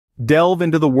Delve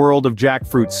into the world of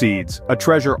jackfruit seeds, a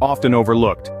treasure often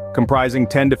overlooked. Comprising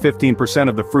 10 to 15%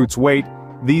 of the fruit's weight,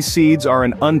 these seeds are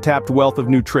an untapped wealth of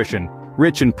nutrition,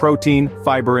 rich in protein,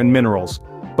 fiber and minerals.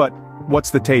 But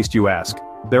what's the taste, you ask?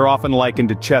 They're often likened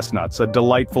to chestnuts, a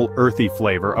delightful earthy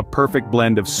flavor, a perfect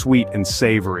blend of sweet and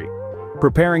savory.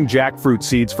 Preparing jackfruit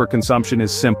seeds for consumption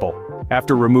is simple.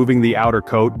 After removing the outer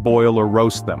coat, boil or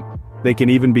roast them. They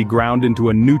can even be ground into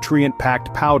a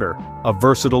nutrient-packed powder, a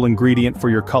versatile ingredient for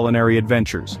your culinary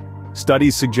adventures.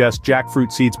 Studies suggest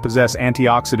jackfruit seeds possess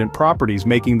antioxidant properties,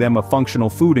 making them a functional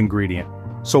food ingredient.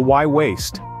 So why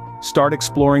waste? Start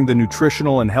exploring the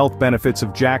nutritional and health benefits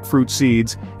of jackfruit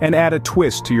seeds and add a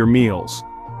twist to your meals.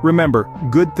 Remember,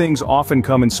 good things often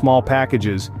come in small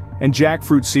packages, and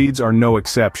jackfruit seeds are no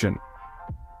exception.